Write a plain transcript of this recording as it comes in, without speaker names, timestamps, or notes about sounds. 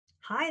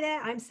Hi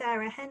there, I'm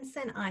Sarah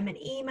Henson. I'm an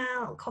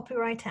email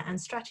copywriter and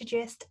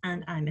strategist,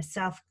 and I'm a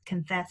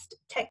self-confessed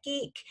tech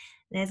geek.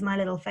 There's my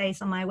little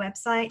face on my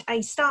website. I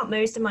start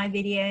most of my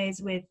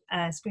videos with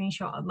a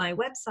screenshot of my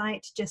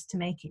website just to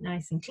make it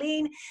nice and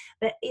clean,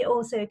 but it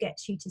also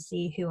gets you to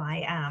see who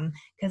I am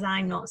because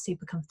I'm not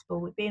super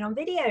comfortable with being on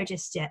video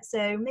just yet.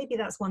 So maybe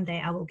that's one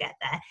day I will get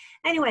there.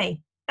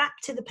 Anyway, back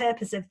to the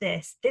purpose of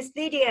this. This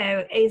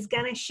video is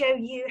going to show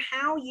you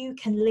how you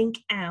can link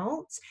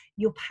out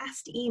your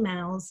past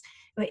emails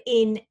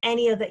in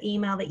any other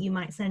email that you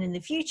might send in the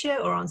future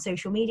or on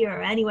social media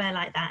or anywhere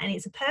like that. And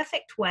it's a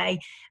perfect way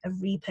of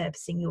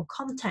repurposing your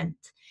content.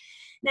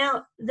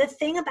 Now, the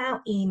thing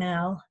about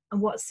email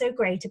and what's so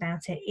great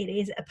about it, it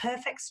is a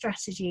perfect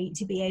strategy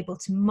to be able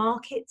to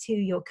market to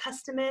your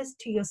customers,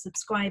 to your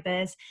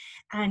subscribers,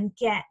 and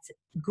get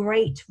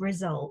great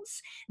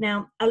results.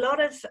 Now, a lot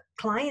of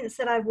clients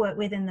that I've worked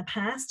with in the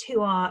past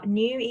who are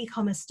new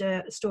e-commerce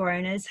store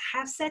owners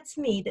have said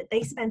to me that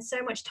they spend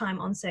so much time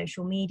on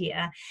social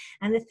media.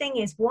 And the thing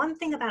is, one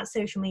thing about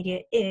social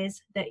media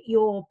is that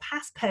your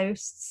past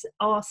posts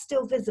are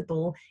still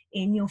visible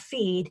in your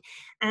feed.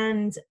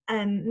 And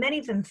many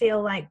of them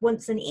feel like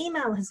once an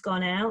email has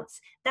gone out,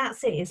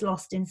 that's it, is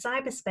lost in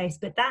cyberspace.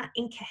 But that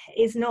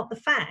is not the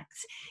fact.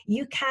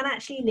 You can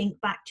actually link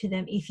back to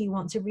them if you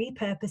want to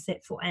repurpose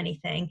it for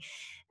anything.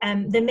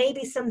 There may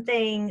be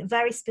something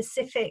very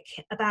specific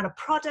about a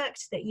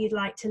product that you'd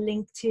like to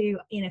link to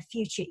in a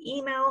future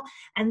email.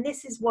 And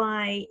this is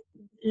why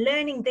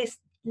learning this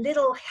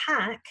little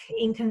hack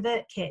in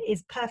ConvertKit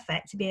is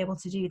perfect to be able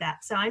to do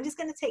that. So I'm just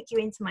going to take you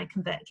into my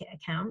ConvertKit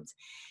account.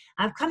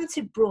 I've come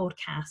to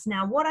broadcast.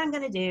 Now what I'm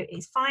going to do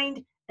is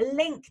find a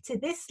link to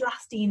this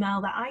last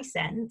email that I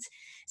sent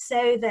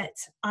so that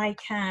I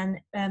can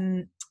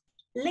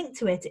link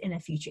to it in a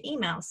future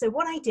email. So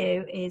what I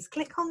do is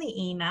click on the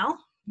email.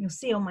 You'll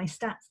see all my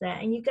stats there,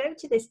 and you go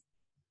to this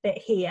bit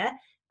here,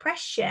 press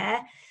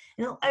share,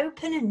 and it'll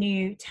open a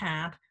new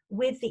tab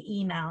with the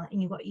email,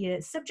 and you've got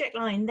your subject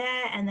line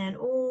there and then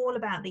all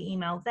about the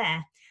email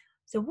there.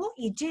 So what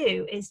you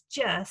do is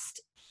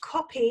just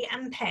copy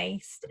and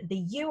paste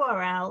the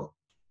URL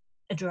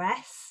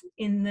address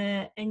in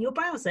your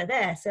browser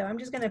there. So I'm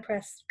just going to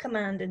press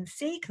Command and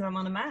C because I'm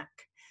on a Mac,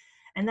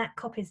 and that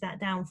copies that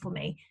down for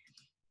me.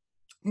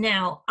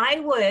 Now I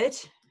would,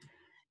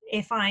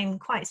 if I'm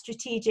quite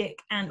strategic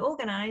and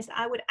organized,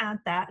 I would add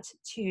that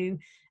to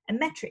a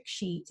metric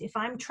sheet. If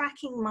I'm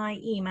tracking my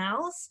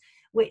emails,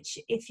 which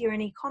if you're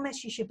in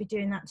e-commerce, you should be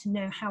doing that to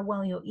know how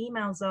well your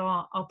emails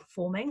are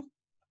performing.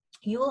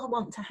 You'll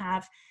want to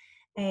have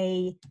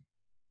a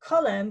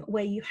column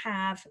where you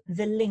have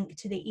the link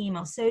to the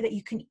email so that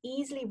you can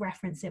easily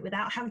reference it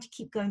without having to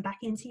keep going back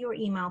into your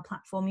email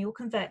platform, your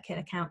ConvertKit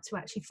account to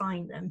actually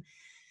find them.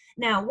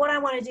 Now, what I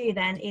want to do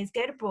then is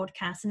go to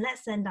broadcast, and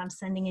let's send, I'm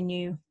sending a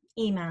new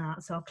email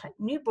out. So I'll click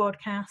new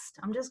broadcast.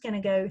 I'm just going to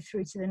go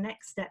through to the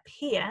next step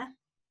here.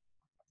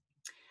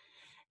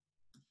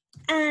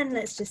 And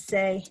let's just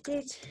say,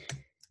 did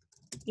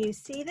you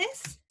see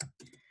this?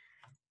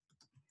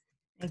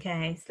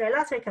 Okay, so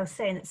last week I was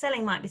saying that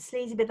selling might be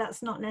sleazy, but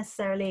that's not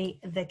necessarily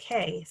the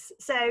case.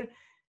 So,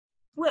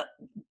 well,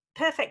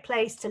 perfect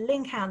place to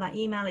link out that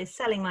email is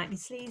selling might be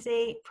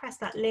sleazy. Press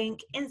that link,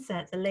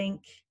 insert the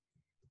link,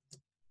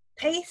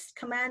 paste,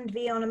 Command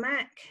V on a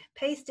Mac,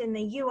 paste in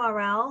the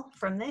URL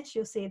from this.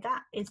 You'll see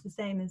that is the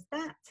same as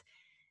that.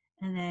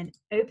 And then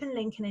open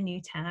link in a new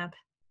tab.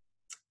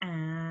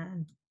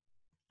 And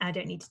I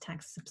don't need to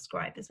tag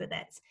subscribers with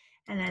it.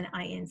 And then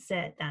I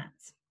insert that.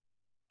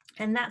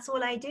 And that's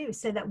all I do,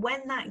 so that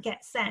when that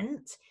gets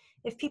sent,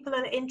 if people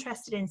are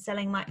interested in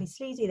selling might be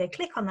sleazy, they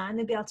click on that and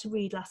they'll be able to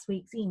read last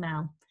week's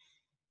email.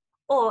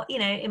 Or, you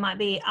know, it might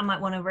be, I might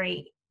want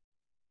to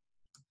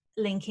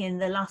link in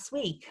the last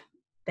week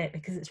bit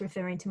because it's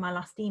referring to my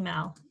last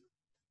email.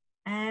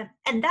 And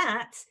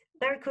that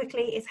very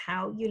quickly is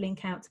how you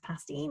link out to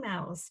past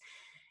emails.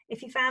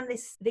 If you found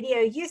this video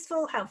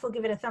useful, helpful,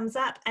 give it a thumbs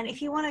up. And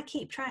if you want to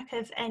keep track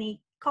of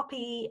any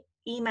copy,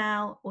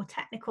 email, or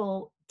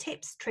technical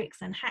tips, tricks,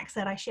 and hacks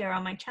that I share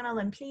on my channel,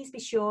 then please be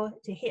sure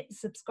to hit the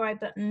subscribe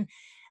button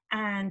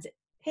and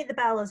hit the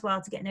bell as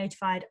well to get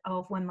notified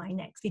of when my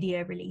next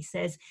video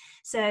releases.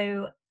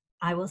 So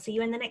I will see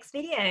you in the next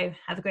video.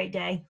 Have a great day.